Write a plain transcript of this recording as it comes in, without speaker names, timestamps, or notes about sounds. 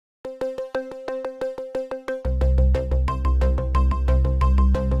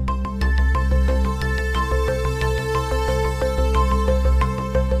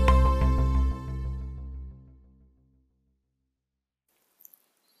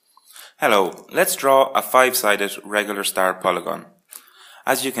Hello, let's draw a 5-sided regular star polygon.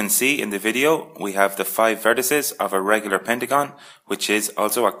 As you can see in the video, we have the 5 vertices of a regular pentagon, which is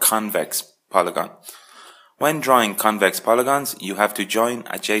also a convex polygon. When drawing convex polygons, you have to join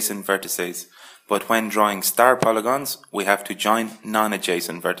adjacent vertices, but when drawing star polygons, we have to join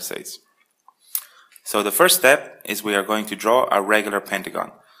non-adjacent vertices. So the first step is we are going to draw a regular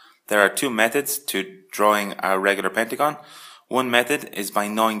pentagon. There are 2 methods to drawing a regular pentagon. One method is by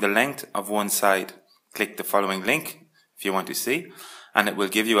knowing the length of one side. Click the following link if you want to see, and it will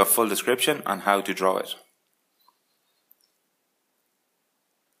give you a full description on how to draw it.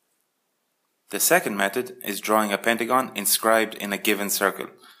 The second method is drawing a pentagon inscribed in a given circle.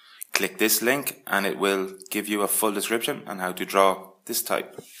 Click this link and it will give you a full description on how to draw this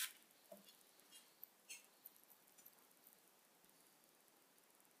type.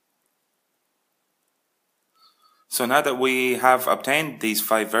 So now that we have obtained these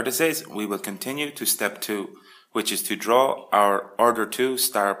 5 vertices, we will continue to step 2, which is to draw our order 2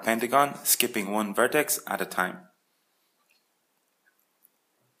 star pentagon, skipping one vertex at a time.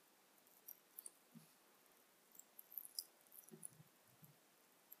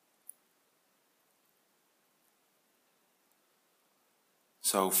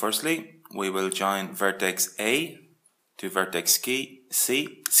 So firstly, we will join vertex A to vertex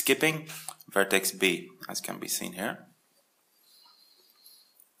C, skipping vertex B, as can be seen here.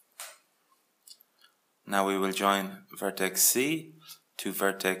 Now we will join vertex C to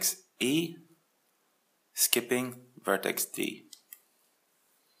vertex E, skipping vertex D.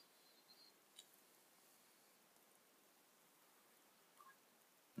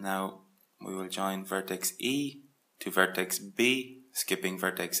 Now we will join vertex E to vertex B, skipping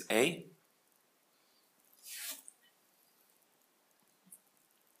vertex A.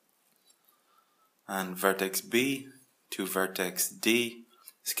 And vertex B to vertex D,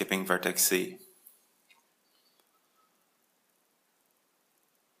 skipping vertex C.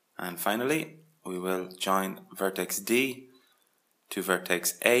 And finally, we will join vertex D to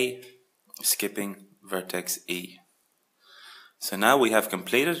vertex A, skipping vertex E. So now we have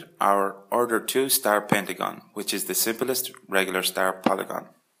completed our order 2 star pentagon, which is the simplest regular star polygon.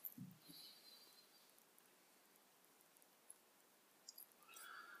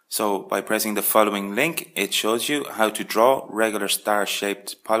 So by pressing the following link, it shows you how to draw regular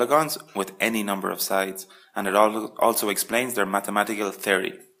star-shaped polygons with any number of sides, and it also explains their mathematical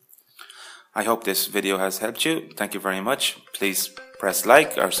theory. I hope this video has helped you. Thank you very much. Please press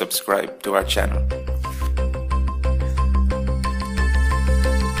like or subscribe to our channel.